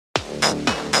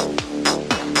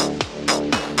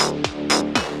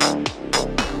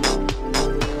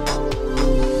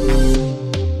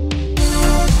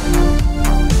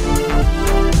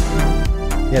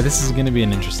Yeah, this is going to be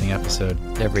an interesting episode.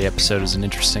 Every episode is an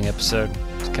interesting episode.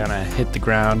 Just kind of hit the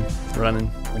ground running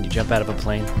when you jump out of a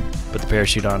plane. Put the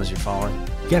parachute on as you're falling.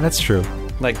 Yeah, that's true.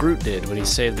 Like Groot did when he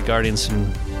saved the Guardians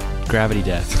from gravity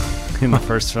death in the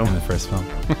first film.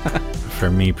 For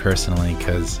me personally,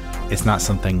 because it's not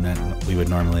something that we would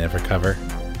normally ever cover,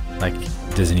 like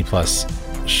Disney Plus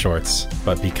shorts.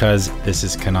 But because this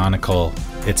is canonical,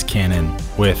 it's canon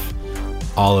with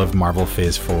all of Marvel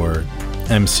Phase 4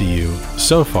 MCU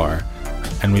so far,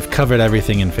 and we've covered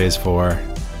everything in Phase 4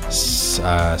 since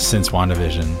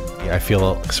WandaVision. I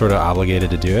feel sort of obligated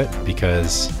to do it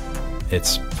because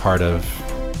it's part of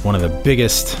one of the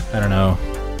biggest,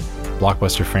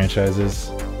 blockbuster franchises,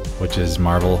 which is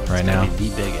Marvel right now. The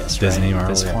biggest, Disney, right?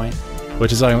 Marvel, At this point.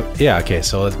 Which is like, okay,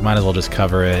 so might as well just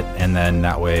cover it, and then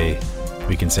that way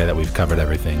we can say that we've covered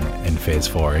everything in Phase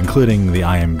 4, including the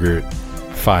I Am Groot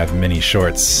 5 mini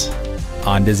shorts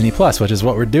on Disney Plus, which is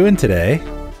what we're doing today.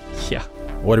 Yeah.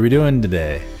 What are we doing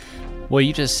today? Well,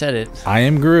 you just said it. I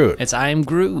Am Groot. It's I Am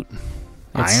Groot.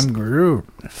 I Am Groot.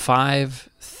 5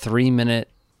 3-minute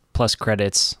plus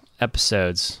credits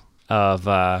episodes of...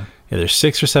 they're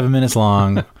 6 or 7 minutes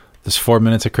long. There's 4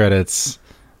 minutes of credits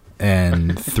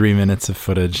and 3 minutes of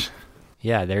footage.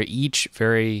 Yeah, they're each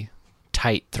very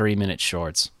tight 3-minute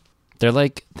shorts. They're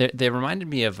like... They reminded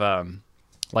me of...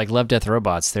 like Love, Death,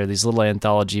 Robots. They're these little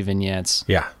anthology vignettes.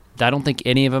 Yeah. I don't think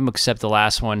any of them, except the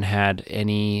last one, had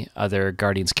any other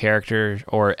Guardians character,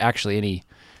 or actually any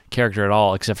character at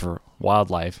all, except for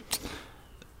wildlife.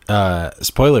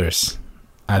 Spoilers.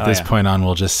 At this point on,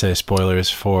 we'll just say spoilers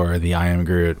for the I Am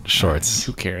Groot shorts.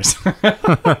 Who cares?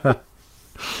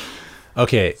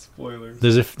 Okay. Spoilers.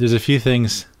 There's a few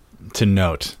things to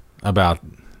note about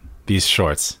these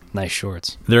shorts. Nice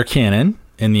shorts. They're canon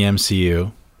in the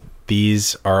MCU.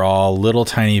 These are all little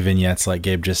tiny vignettes, like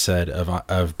Gabe just said,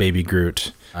 of Baby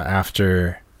Groot.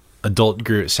 After adult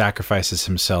Groot sacrifices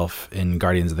himself in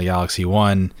Guardians of the Galaxy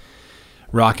 1,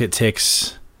 Rocket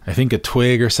takes, I think, a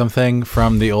twig or something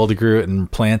from the old Groot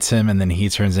and plants him, and then he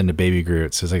turns into Baby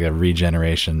Groot. So it's like a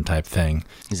regeneration type thing.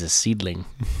 He's a seedling.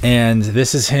 And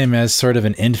this is him as sort of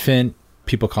an infant.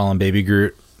 People call him Baby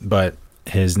Groot, but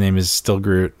his name is still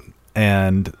Groot.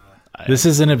 And this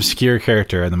is an obscure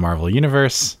character in the Marvel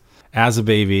Universe. As a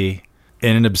baby,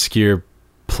 in an obscure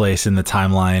place in the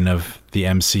timeline of the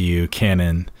MCU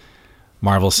canon,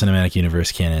 Marvel Cinematic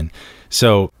Universe canon.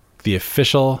 So the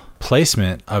official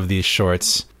placement of these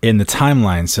shorts in the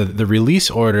timeline, so the release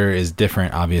order is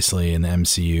different, obviously, in the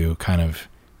MCU kind of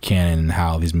canon and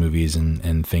how these movies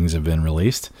and things have been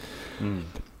released.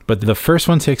 But the first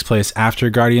one takes place after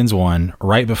Guardians 1,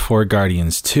 right before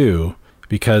Guardians 2,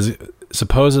 because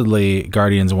supposedly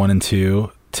Guardians 1 and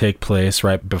 2 take place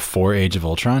right before Age of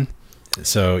Ultron.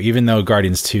 So even though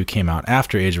Guardians 2 came out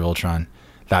after Age of Ultron,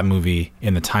 that movie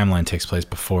in the timeline takes place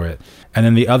before it. And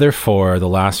then the other 4, the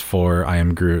last 4 I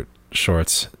Am Groot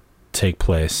shorts, take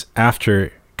place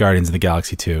after Guardians of the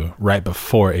Galaxy 2, right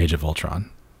before Age of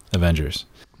Ultron. Avengers.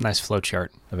 Nice flowchart.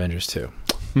 Avengers 2.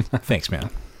 Thanks, man.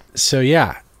 So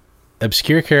yeah,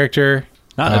 obscure character.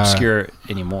 Not obscure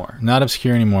anymore. Not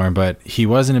obscure anymore, but he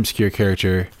was an obscure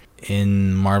character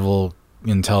in Marvel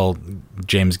until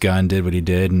James Gunn did what he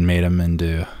did and made him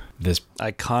into this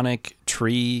iconic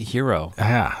tree hero.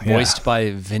 Voiced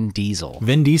by Vin Diesel.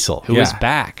 Vin Diesel. Who is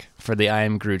back for the I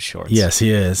Am Groot shorts. Yes,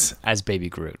 he is. As Baby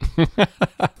Groot.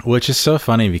 Which is so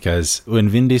funny because when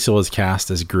Vin Diesel was cast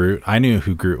as Groot, I knew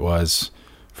who Groot was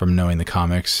from knowing the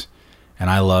comics. And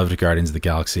I loved Guardians of the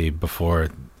Galaxy before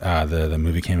the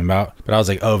movie came about. But I was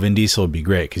like, oh, Vin Diesel would be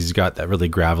great because he's got that really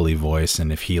gravelly voice.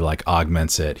 And if he like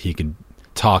augments it, he could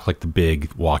talk like the big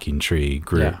walking tree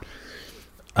Groot.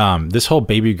 Yeah. This whole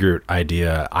Baby Groot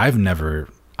idea, I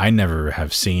never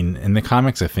have seen in the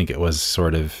comics. I think it was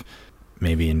sort of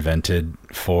maybe invented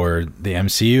for the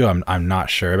MCU. I'm not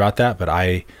sure about that, but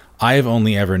I've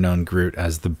only ever known Groot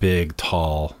as the big,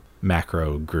 tall,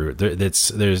 macro Groot.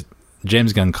 There's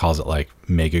James Gunn calls it like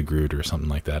Mega Groot or something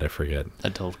like that. I forget.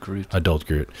 Adult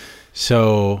Groot.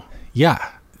 So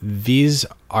yeah. These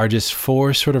are just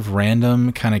 4 sort of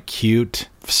random, kind of cute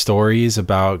stories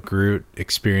about Groot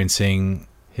experiencing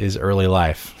his early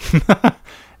life.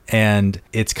 And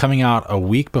it's coming out a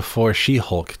week before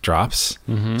She-Hulk drops.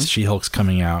 Mm-hmm. She-Hulk's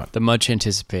coming out. The much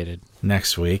anticipated.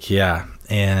 Next week, yeah.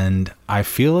 And I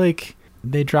feel like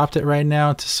they dropped it right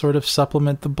now to sort of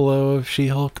supplement the blow of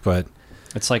She-Hulk, but...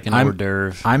 It's like an hors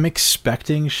d'oeuvre. I'm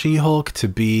expecting She-Hulk to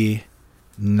be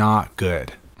not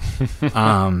good.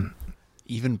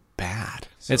 Even bad.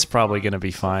 It's probably going to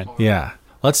be fine. Yeah.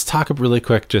 Let's talk really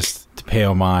quick just to pay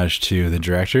homage to the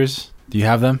directors. Do you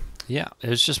have them? Yeah, it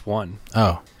was just one.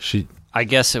 Oh, I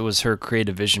guess it was her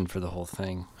creative vision for the whole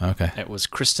thing. Okay. It was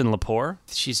Kristen Lepore.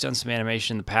 She's done some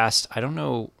animation in the past. I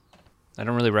don't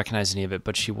really recognize any of it,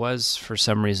 but she was, for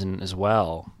some reason as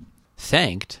well,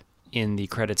 thanked in the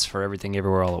credits for Everything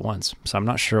Everywhere All at Once. So I'm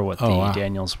not sure what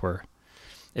Daniels were.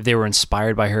 If they were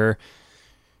inspired by her,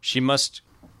 she must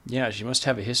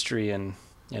have a history in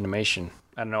animation.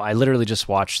 I don't know. I literally just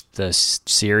watched the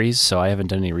series, so I haven't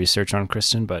done any research on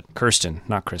Kristen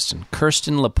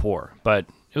Lepore. But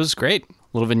it was great.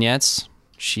 Little vignettes.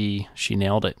 She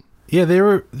nailed it. Yeah, they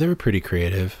were pretty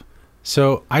creative.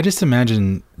 So I just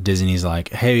imagine Disney's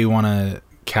like, hey, we want to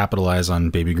capitalize on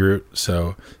Baby Groot,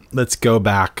 so let's go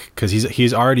back, because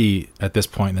he's already at this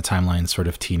point in the timeline sort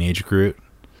of teenage Groot,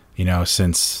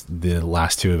 since the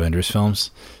last two Avengers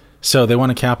films. So they want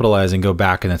to capitalize and go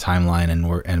back in the timeline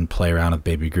and play around with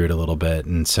Baby Groot a little bit.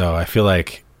 And so I feel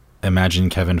like, imagine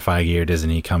Kevin Feige or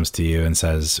Disney comes to you and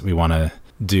says, we want to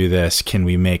do this. Can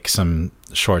we make some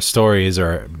short stories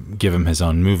or give him his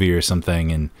own movie or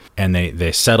something? And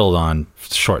they settled on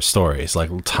short stories,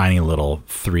 like tiny little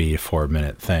 3-4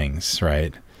 minute things,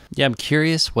 right? Yeah, I'm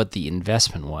curious what the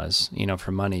investment was,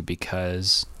 for money,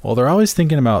 because... Well, they're always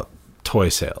thinking about toy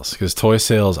sales, because toy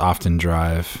sales often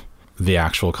drive the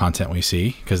actual content we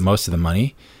see, because most of the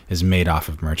money is made off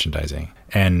of merchandising.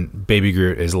 And Baby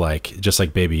Groot is like, just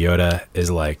like Baby Yoda is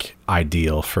like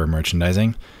ideal for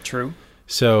merchandising. True.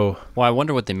 So, well, I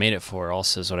wonder what they made it for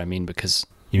also is what I mean, because...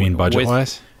 You mean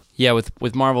budget-wise? Yeah,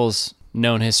 with Marvel's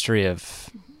known history of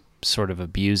sort of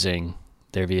abusing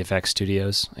their VFX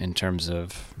studios in terms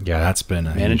of that's been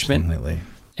a management lately.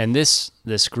 And this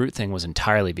Groot thing was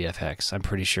entirely VFX. I'm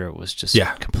pretty sure it was just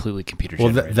completely computer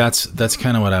generated. Well, that's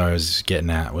kind of what I was getting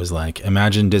at, was like,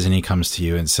 imagine Disney comes to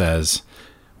you and says,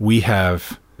 we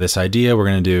have this idea, we're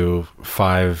going to do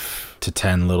 5 to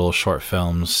 10 little short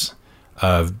films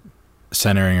of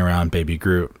centering around Baby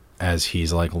Groot as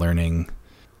he's like learning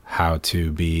how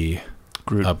to be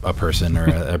Groot. a person or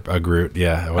a Groot,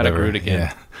 whatever. Not a Groot again.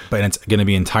 Yeah. But it's going to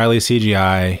be entirely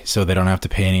CGI, so they don't have to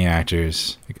pay any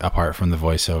actors apart from the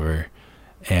voiceover.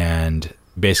 And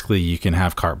basically you can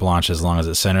have carte blanche as long as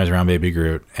it centers around Baby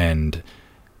Groot and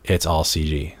it's all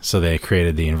CG. So they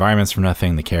created the environments from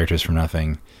nothing, the characters from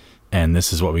nothing, and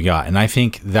this is what we got. And I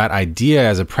think that idea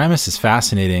as a premise is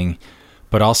fascinating,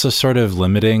 but also sort of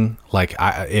limiting. Like,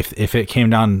 if it came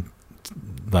down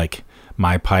like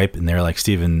my pipe and they're like,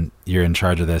 Steven, you're in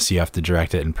charge of this, you have to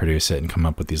direct it and produce it and come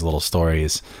up with these little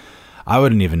stories, I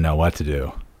wouldn't even know what to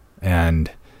do. And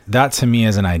that, to me,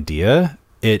 as an idea,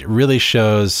 it really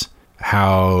shows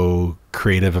how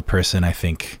creative a person I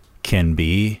think can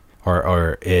be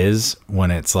or is,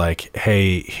 when it's like,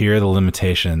 hey, here are the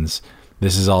limitations.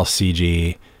 This is all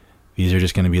CG. These are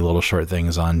just going to be little short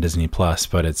things on Disney Plus,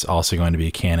 but it's also going to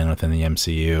be canon within the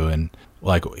MCU. And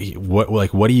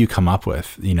what do you come up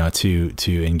with,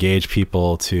 to engage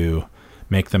people, to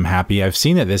make them happy? I've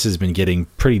seen that this has been getting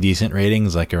pretty decent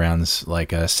ratings, like around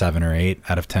like a 7 or 8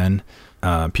 out of 10.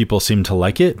 People seem to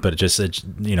like it, but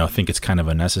think it's kind of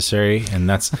unnecessary. And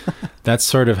that's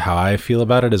sort of how I feel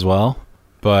about it as well.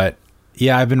 But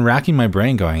yeah, I've been racking my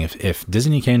brain going, if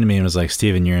Disney came to me and was like,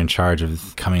 Steven, you're in charge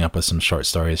of coming up with some short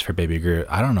stories for Baby Groot,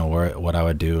 I don't know what I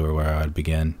would do or where I would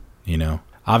begin.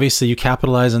 Obviously you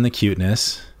capitalize on the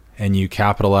cuteness and you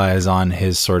capitalize on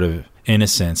his sort of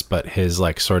innocence, but his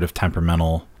like sort of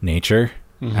temperamental nature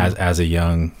as a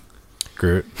young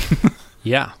Groot.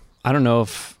 Yeah. I don't know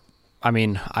I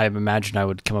imagine I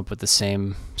would come up with the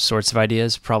same sorts of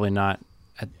ideas, probably not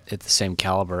at the same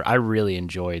caliber. I really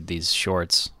enjoyed these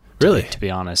shorts. Really? To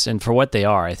be honest. And for what they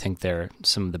are, I think they're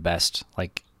some of the best.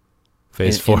 Like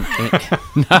Phase 4.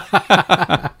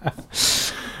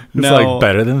 It's like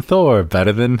better than Thor,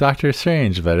 better than Doctor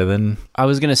Strange, better than... I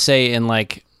was going to say in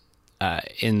the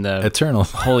Eternal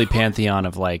holy pantheon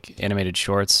of like animated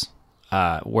shorts,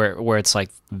 where it's like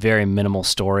very minimal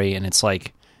story and it's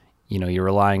like, you're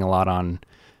relying a lot on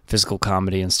physical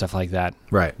comedy and stuff like that.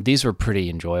 Right. These were pretty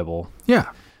enjoyable. Yeah.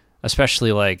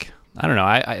 Especially like, I don't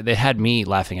know, they had me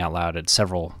laughing out loud at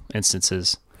several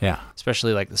instances. Yeah.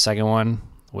 Especially like the second one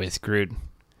with Groot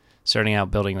starting out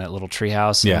building that little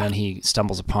treehouse, and then he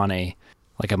stumbles upon a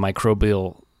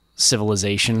microbial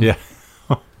civilization. Yeah.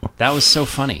 That was so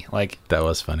funny. Like, that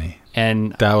was funny.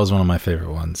 And that was one of my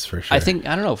favorite ones for sure. I think,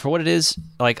 I don't know, for what it is,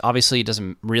 like, obviously it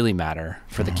doesn't really matter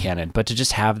for the canon, but to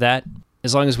just have that,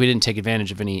 as long as we didn't take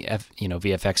advantage of any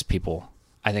VFX people,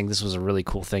 I think this was a really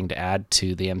cool thing to add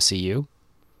to the MCU.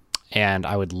 And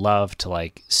I would love to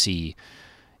like see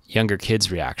younger kids'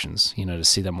 reactions, to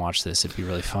see them watch this. It'd be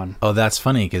really fun. Oh, that's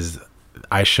funny, because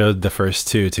I showed the first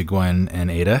two to Gwen and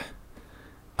Ada.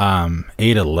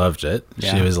 Ada loved it.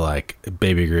 Yeah. She was like,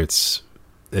 Baby Groot's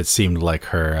it seemed like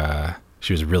her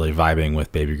she was really vibing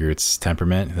with Baby Groot's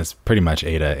temperament. That's pretty much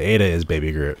Ada. Ada is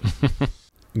Baby Groot.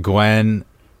 Gwen,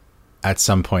 at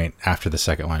some point after the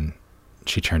second one,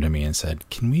 she turned to me and said,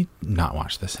 "Can we not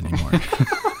watch this anymore?"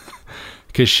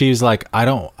 Because she's like, I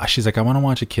want to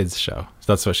watch a kids show.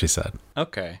 So that's what she said.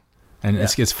 Okay. And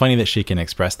it's funny that she can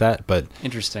express that, but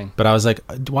interesting. But I was like,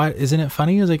 why isn't it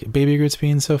funny? I was like, Baby Groot's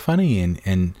being so funny,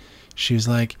 and she was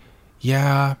like,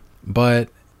 yeah, but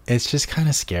it's just kind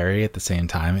of scary at the same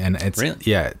time. And it's really?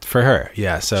 Yeah, for her.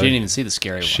 Yeah. So she didn't even see the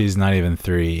scary one. She's not even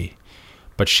 3,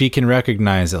 but she can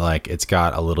recognize that like it's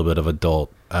got a little bit of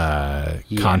adult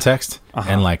context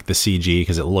and like the CG,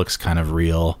 because it looks kind of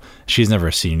real. She's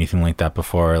never seen anything like that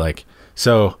before. Like,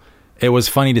 so it was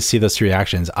funny to see those 3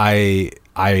 reactions. I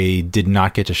did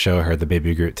not get to show her the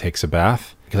Baby Groot takes a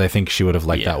bath, because I think she would have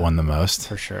liked that one the most.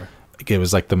 For sure. It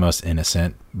was like the most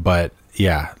innocent, but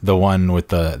yeah, the one with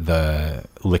the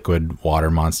liquid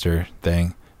water monster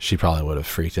thing, she probably would have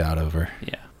freaked out over.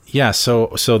 Yeah. Yeah, so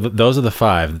those are the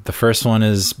 5. The first one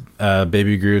is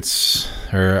Baby Groot's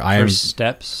first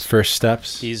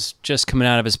steps. He's just coming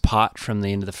out of his pot from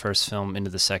the end of the first film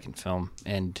into the second film,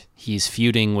 and he's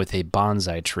feuding with a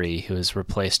bonsai tree who has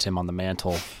replaced him on the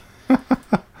mantle.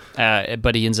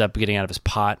 But he ends up getting out of his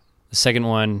pot. The second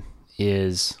one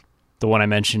is the one I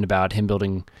mentioned about him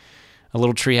building a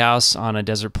little treehouse on a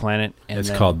desert planet. And it's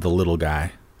called The Little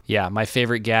Guy. Yeah, my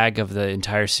favorite gag of the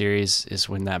entire series is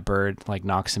when that bird like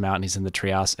knocks him out and he's in the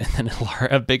treehouse, and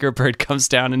then a bigger bird comes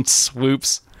down and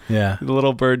swoops. Yeah, the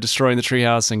little bird destroying the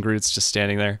treehouse, and Groot's just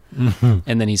standing there. Mm-hmm.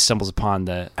 And then he stumbles upon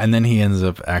and then he ends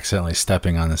up accidentally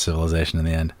stepping on the civilization in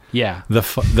the end. Yeah. The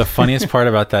funniest part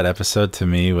about that episode to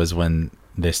me was when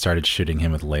they started shooting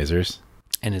him with lasers.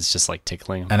 And it's just like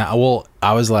tickling him. And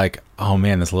I was like, oh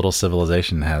man, this little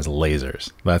civilization has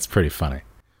lasers. That's pretty funny.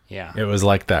 Yeah. It was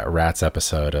like that Rats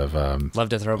episode of Love,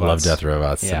 Death, Robots.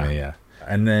 To me, yeah.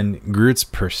 And then Groot's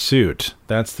Pursuit,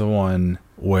 that's the third one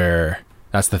where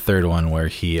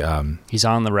he's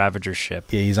on the Ravager ship.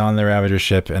 Yeah, he's on the Ravager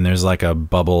ship, and there's like a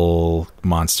bubble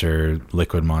monster,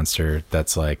 liquid monster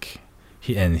that's like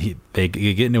they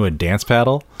get into a dance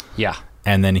paddle. Yeah.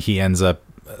 And then he ends up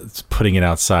putting it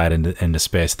outside into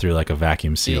space through like a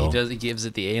vacuum seal. He gives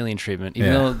it the alien treatment,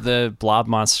 even though the blob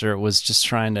monster was just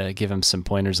trying to give him some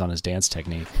pointers on his dance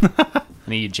technique.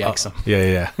 And he ejects him.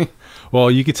 Yeah. Well,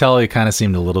 you could tell he kind of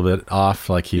seemed a little bit off,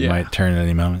 like he might turn at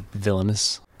any moment.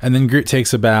 Villainous. And then Groot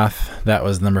takes a bath. That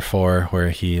was number 4, where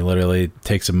he literally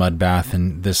takes a mud bath,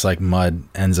 and this like mud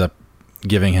ends up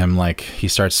giving him like, he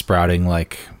starts sprouting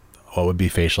like what would be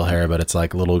facial hair, but it's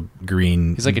like little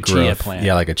green. He's like a growth. chia plant.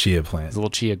 Yeah, like a chia plant. He's a little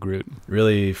chia Groot.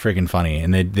 Really freaking funny,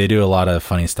 and they do a lot of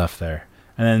funny stuff there.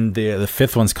 And then the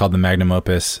 5th one's called the Magnum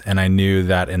Opus, and I knew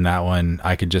that in that one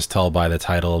I could just tell by the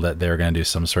title that they were going to do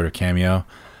some sort of cameo.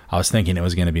 I was thinking it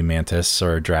was going to be Mantis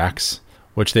or Drax,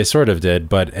 which they sort of did,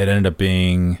 but it ended up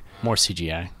being more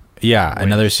CGI. Yeah,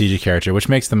 another CG character, which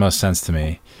makes the most sense to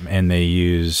me. And they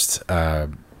used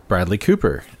Bradley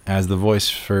Cooper as the voice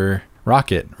for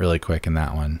Rocket really quick in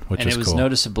that one, which was cool. And it was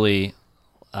noticeably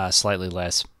slightly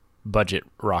less budget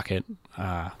Rocket.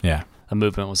 Yeah. The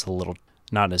movement was a little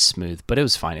not as smooth, but it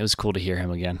was fine. It was cool to hear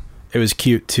him again. It was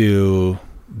cute too.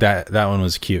 That one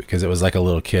was cute because it was like a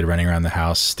little kid running around the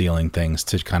house stealing things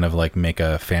to kind of like make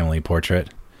a family portrait.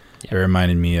 Yeah. It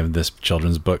reminded me of this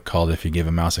children's book called If You Give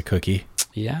a Mouse a Cookie.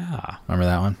 Yeah. Remember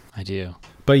that one? I do.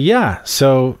 But yeah,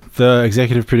 so the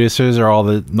executive producers are all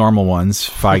the normal ones.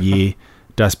 Feige,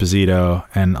 Desposito,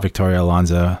 and Victoria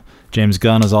Alonso. James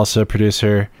Gunn was also a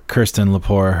producer. Kirsten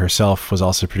Lepore herself was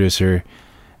also a producer.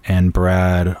 And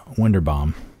Brad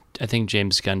Winderbaum. I think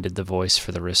James Gunn did the voice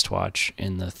for the wristwatch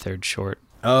in the third short.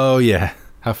 Oh, yeah.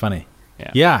 How funny.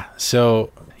 Yeah.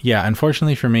 So, yeah,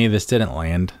 unfortunately for me, this didn't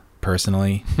land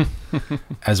personally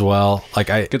as well.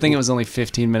 Good thing it was only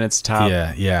 15 minutes top.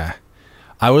 Yeah.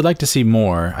 I would like to see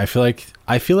more. I feel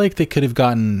like they could have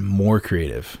gotten more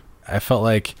creative. I felt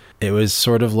like it was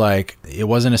sort of like, it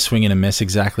wasn't a swing and a miss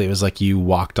exactly. It was like you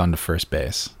walked onto first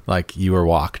base. Like you were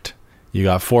walked. You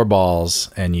got 4 balls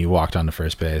and you walked onto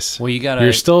first base. Well,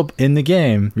 you're still in the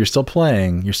game. You're still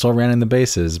playing. You're still running the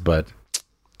bases, but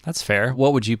that's fair.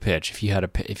 What would you pitch if you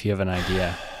have an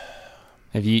idea?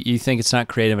 If you think it's not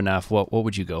creative enough, what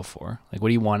would you go for? Like, what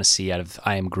do you want to see out of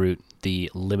I Am Groot, the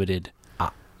limited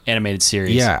animated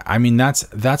series? Yeah, I mean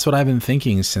that's what I've been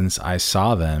thinking since I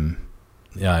saw them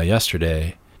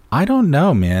yesterday. I don't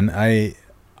know, man. I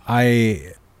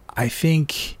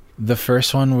think the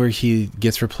first one where he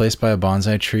gets replaced by a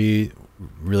bonsai tree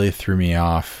really threw me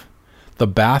off. The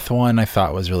bath one I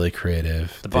thought was really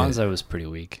creative. The bonsai was pretty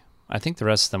weak. I think the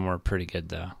rest of them were pretty good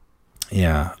though.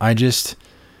 Yeah,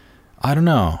 I don't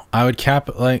know. I would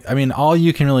all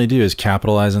you can really do is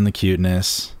capitalize on the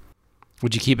cuteness.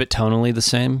 Would you keep it tonally the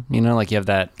same? You know, like you have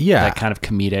that kind of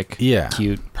comedic,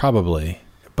 cute. Probably.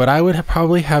 But I would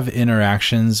probably have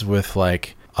interactions with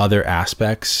like other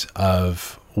aspects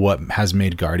of what has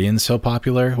made Guardians so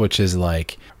popular, which is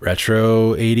like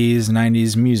retro 80s,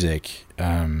 90s music,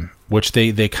 which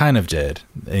they kind of did,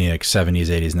 like 70s,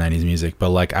 80s, 90s music. But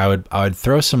like I would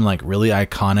throw some like really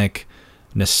iconic,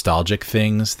 nostalgic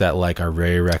things that like are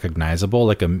very recognizable,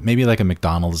 like maybe like a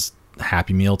McDonald's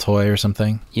Happy Meal toy or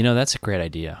something. You know, that's a great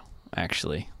idea,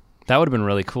 actually. That would have been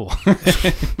really cool.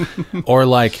 Or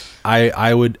like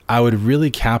I would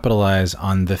really capitalize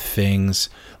on the things,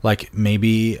 like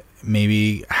maybe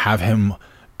have him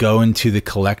go into the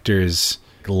collector's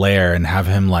lair and have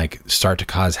him like start to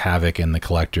cause havoc in the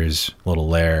collector's little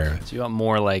lair. So you want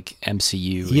more like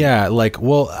MCU? Yeah, like,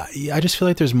 well, I just feel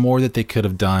like there's more that they could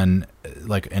have done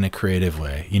like in a creative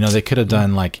way. You know, they could have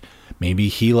done like maybe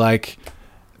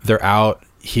they're out,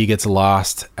 he gets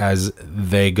lost as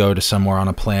they go to somewhere on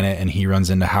a planet and he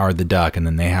runs into Howard the Duck and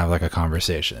then they have like a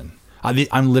conversation.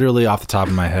 I'm literally off the top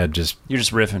of my head you're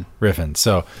just riffing.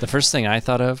 So the first thing I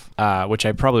thought of, which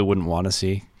I probably wouldn't want to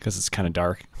see because it's kind of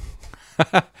dark,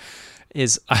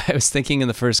 is I was thinking in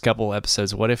the first couple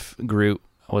episodes, what if Groot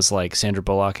was like Sandra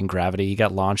Bullock in Gravity? He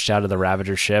got launched out of the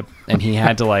Ravager ship and he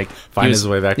had to like find his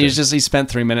way back. He spent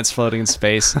 3 minutes floating in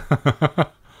space.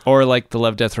 Or like the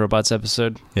Love, Death, Robots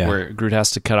episode, where Groot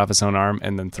has to cut off his own arm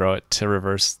and then throw it to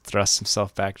reverse thrust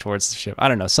himself back towards the ship. I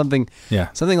don't know. Something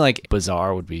like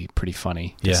bizarre would be pretty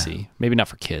funny to see. Maybe not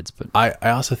for kids, but I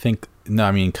also think,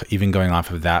 even going off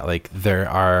of that, like there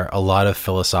are a lot of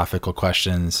philosophical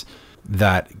questions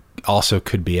that also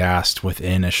could be asked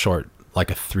within a short,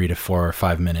 like a 3 to 4 or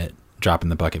 5 minute drop in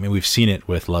the bucket. I mean, we've seen it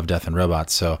with Love, Death, and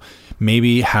Robots. So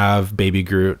maybe have Baby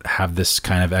Groot have this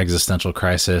kind of existential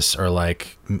crisis, or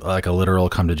like a literal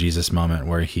come to Jesus moment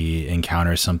where he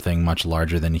encounters something much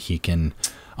larger than he can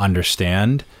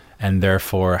understand, and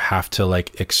therefore have to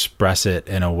like express it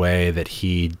in a way that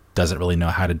he doesn't really know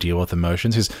how to deal with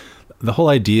emotions. Because the whole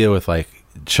idea with like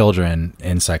children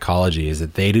in psychology is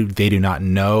that they do not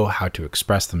know how to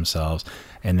express themselves,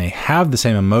 and they have the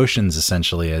same emotions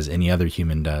essentially as any other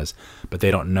human does, but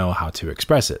they don't know how to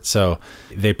express it. So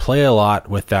they play a lot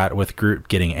with that, with Groot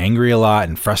getting angry a lot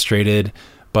and frustrated,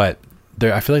 but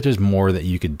I feel like there's more that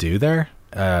you could do there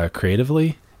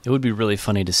creatively. It would be really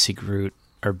funny to see Groot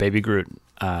or Baby Groot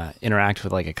interact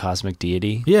with like a cosmic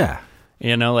deity. Yeah.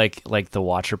 You know, like the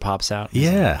Watcher pops out.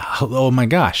 Yeah. Oh my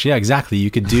gosh. Yeah, exactly.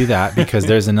 You could do that because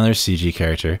there's another CG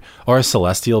character or a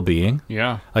celestial being.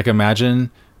 Yeah. Like imagine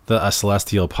a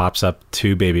celestial pops up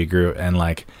to Baby Groot and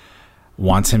like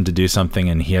wants him to do something,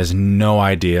 and he has no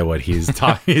idea what he's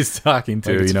talking to. Like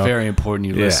it's very important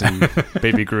you listen,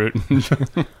 Baby Groot.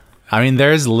 I mean,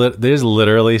 there's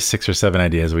literally 6 or 7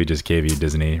 ideas we just gave you,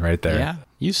 Disney, right there. Yeah,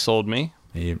 you sold me.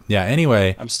 Yeah.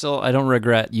 Anyway, I don't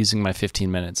regret using my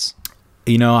 15 minutes.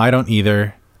 I don't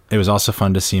either. It was also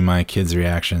fun to see my kids'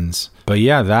 reactions. But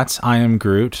yeah, that's I Am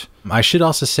Groot. I should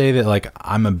also say that like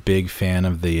I'm a big fan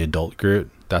of the adult Groot.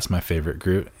 That's my favorite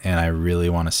Groot, and I really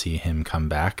want to see him come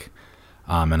back.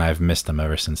 And I've missed him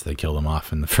ever since they killed him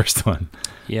off in the first one.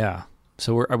 Yeah.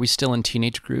 So are we still in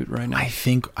Teenage Groot right now? I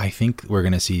think we're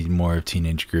going to see more of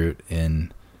Teenage Groot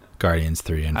in Guardians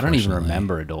 3. I don't even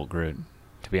remember adult Groot,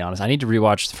 to be honest. I need to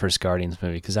rewatch the first Guardians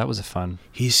movie because that was fun.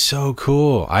 He's so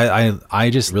cool. I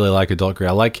just really like adult Groot.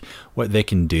 I like what they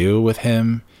can do with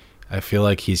him. I feel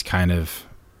like he's kind of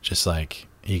just like,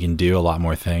 he can do a lot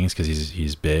more things because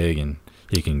he's big and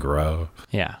he can grow.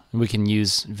 Yeah. We can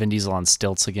use Vin Diesel on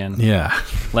stilts again. Yeah.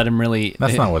 Let him really...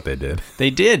 That's not what they did. They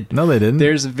did. No, they didn't.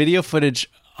 There's video footage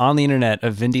on the internet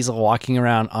of Vin Diesel walking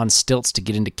around on stilts to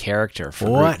get into character. For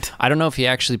what? Groot. I don't know if he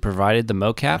actually provided the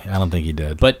mocap. I don't think he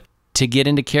did. But to get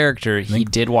into character, he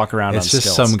did walk around on stilts.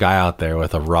 It's just some guy out there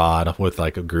with a rod with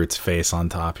like a Groot's face on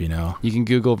top, You can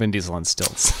Google Vin Diesel on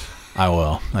stilts. I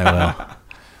will.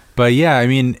 But yeah, I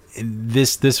mean,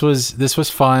 this was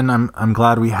fun. I'm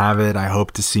glad we have it. I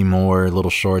hope to see more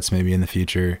little shorts maybe in the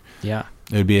future. Yeah.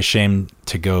 It would be a shame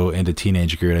to go into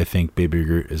Teenage Groot. I think Baby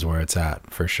Groot is where it's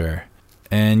at for sure.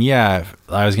 And yeah,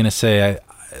 I was going to say,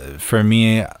 for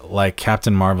me, like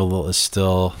Captain Marvel is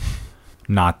still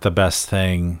not the best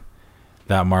thing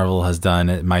that Marvel has done.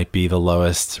 It might be the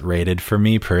lowest rated for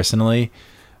me personally.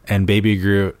 And Baby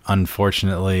Groot,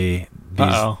 unfortunately,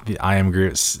 the I Am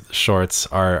Groot shorts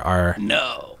are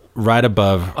right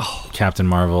above Captain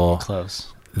Marvel.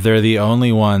 Close. They're the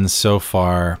only ones so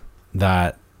far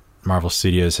that Marvel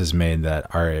Studios has made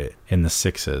that are in the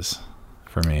 6s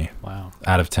for me. Wow.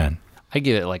 Out of 10. I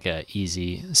give it like a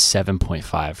easy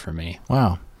 7.5 for me.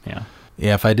 Wow. Yeah.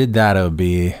 Yeah, if I did that, it would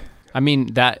be... I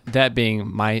mean, that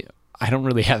being I don't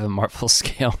really have a Marvel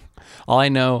scale. All I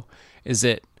know is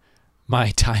that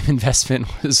my time investment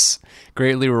was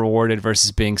greatly rewarded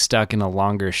versus being stuck in a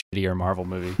longer, shittier Marvel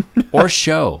movie or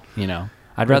show,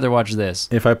 I'd rather watch this.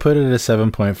 If I put it at a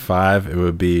 7.5, it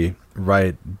would be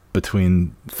right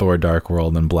between Thor Dark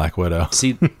World and Black Widow.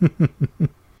 See,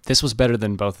 this was better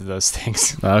than both of those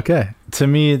things. Okay. To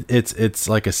me, it's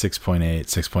like a 6.8,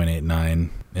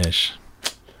 6.89-ish.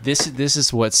 This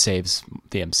is what saves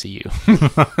the MCU.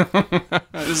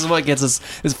 This is what gets us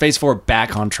this Phase 4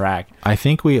 back on track. I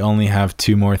think we only have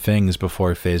 2 more things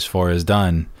before Phase 4 is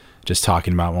done. Just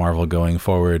talking about Marvel going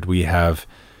forward, we have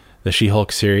the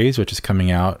She-Hulk series, which is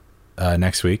coming out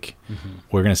next week. Mm-hmm.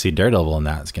 We're going to see Daredevil in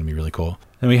that. It's going to be really cool.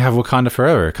 And we have Wakanda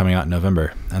Forever coming out in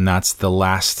November. And that's the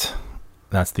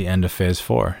end of Phase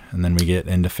 4. And then we get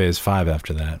into Phase 5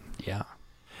 after that. Yeah.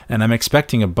 And I'm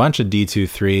expecting a bunch of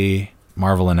D23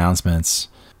 Marvel announcements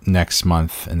next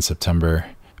month in September,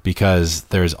 because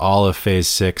there's all of Phase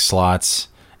 6 slots,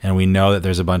 and we know that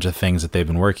there's a bunch of things that they've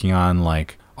been working on,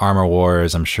 like Armor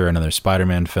Wars, I'm sure another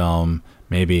Spider-Man film,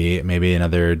 maybe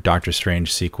another Doctor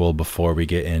Strange sequel before we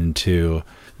get into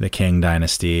the King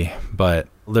Dynasty. But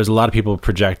there's a lot of people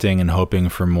projecting and hoping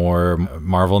for more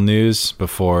Marvel news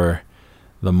before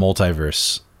the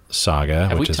multiverse saga,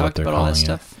 have which we is what talked they're about all calling that it.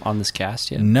 stuff on this cast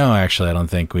yet? No, actually, I don't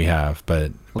think we have.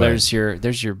 But there's your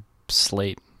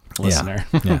Slate listener.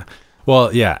 Yeah.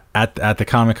 Well, yeah. At the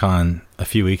Comic-Con a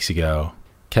few weeks ago,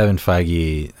 Kevin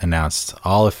Feige announced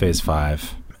all of Phase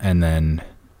 5, and then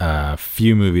a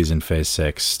few movies in Phase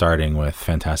 6, starting with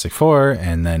Fantastic Four,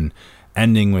 and then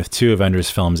ending with 2 Avengers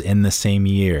films in the same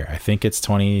year. I think it's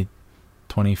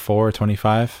 2024,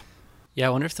 25. Yeah, I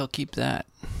wonder if they'll keep that.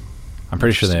 I'm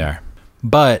pretty sure they are.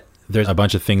 But there's a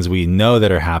bunch of things we know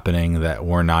that are happening that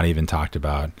were not even talked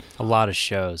about. A lot of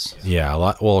shows. Yeah, a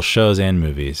lot. Well, shows and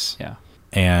movies. Yeah.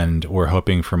 And we're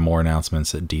hoping for more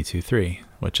announcements at D23,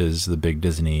 which is the big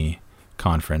Disney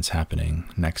conference happening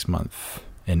next month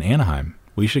in Anaheim.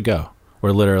 We should go.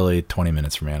 We're literally 20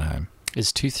 minutes from Anaheim.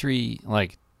 Is 2-3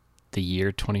 like the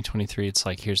year 2023? It's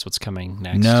like, here's what's coming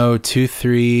next. No,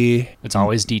 2-3. It's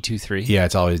always D23. Yeah,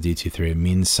 it's always D23. It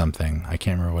means something. I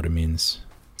can't remember what it means.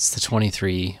 It's the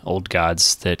 23 old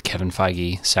gods that Kevin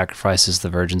Feige sacrifices the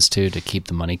virgins to keep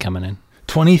the money coming in.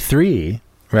 23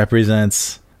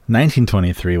 represents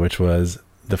 1923, which was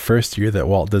the first year that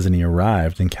Walt Disney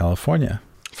arrived in California.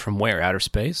 From where? Outer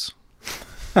space?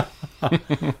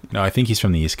 No, I think he's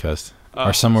from the East Coast.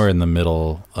 Or somewhere in the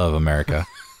middle of America.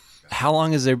 How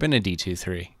long has there been a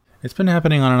D23? It's been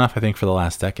happening on and off, I think, for the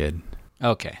last decade.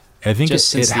 Okay. I think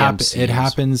it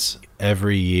happens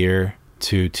every year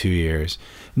to 2 years.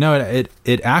 No,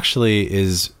 it actually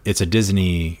is. It's a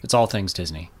Disney. It's all things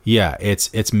Disney. Yeah,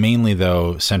 it's mainly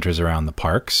though centers around the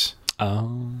parks.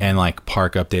 Oh. And like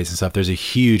park updates and stuff. There's a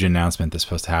huge announcement that's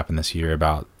supposed to happen this year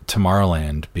about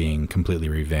Tomorrowland being completely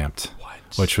revamped. What?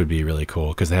 Which would be really cool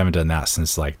because they haven't done that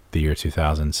since like the year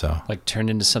 2000. So like turned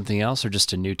into something else or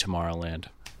just a new Tomorrowland?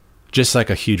 Just like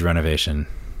a huge renovation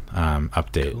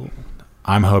update. Cool.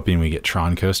 I'm hoping we get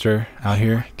Tron Coaster out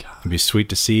here. My God. It'd be sweet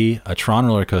to see a Tron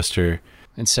roller coaster.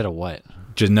 Instead of what?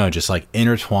 Just like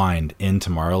intertwined in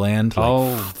Tomorrowland.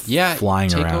 Like flying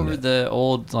take around. Take over the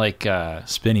old like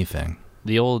spinny thing.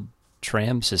 The old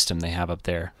tram system they have up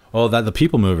there. Well, the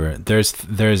People Mover. There's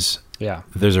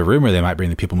a rumor they might bring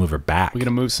the People Mover back. We're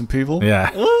gonna move some people.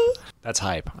 Yeah, that's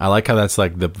hype. I like how that's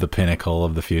like the pinnacle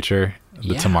of the future.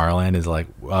 The Tomorrowland is like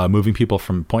moving people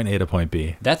from point A to point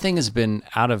B. That thing has been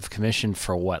out of commission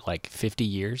for what, like 50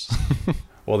 years?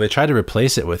 Well, they tried to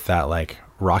replace it with that like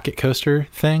rocket coaster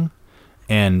thing,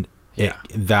 and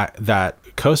that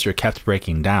coaster kept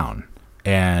breaking down.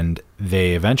 And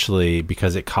they eventually,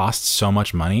 because it costs so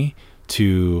much money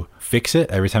to fix it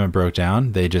every time it broke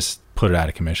down, they just put it out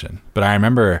of commission. But I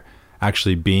remember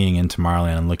actually being in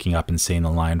Tomorrowland and looking up and seeing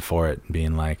the line for it and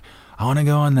being like, I want to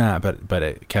go on that, but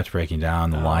it kept breaking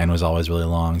down. The line was always really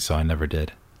long, so I never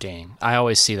did. Dang. I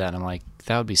always see that and I'm like,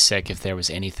 that would be sick if there was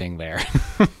anything there.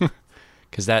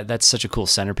 Because that's such a cool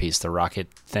centerpiece, the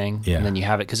rocket thing. Yeah. And then you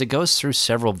have it, because it goes through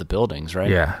several of the buildings, right?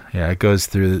 Yeah, it goes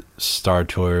through Star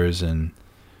Tours, and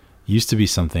used to be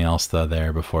something else though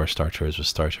there before Star Tours was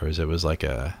Star Tours. It was like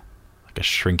a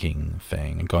shrinking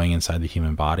thing, going inside the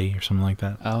human body or something like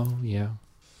that. Oh, yeah.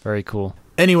 Very cool.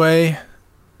 Anyway,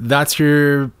 that's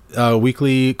your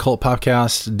weekly Cult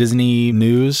Podcast Disney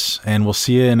news, and we'll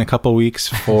see you in a couple weeks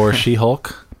for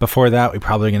She-Hulk. Before that, we're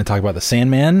probably going to talk about The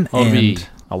Sandman. It'll be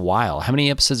a while. How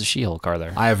many episodes of She-Hulk are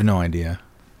there? I have no idea.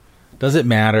 Does it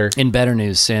matter? In better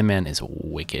news, Sandman is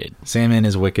wicked. Sandman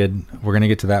is wicked. We're going to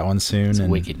get to that one soon. It's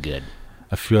wicked good.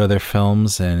 a few other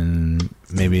films and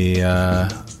maybe a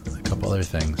couple other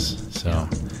things. So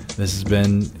this has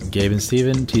been Gabe and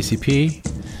Steven, TCP.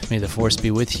 May the force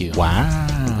be with you.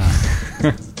 Wow.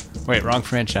 Wait, wrong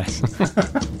franchise.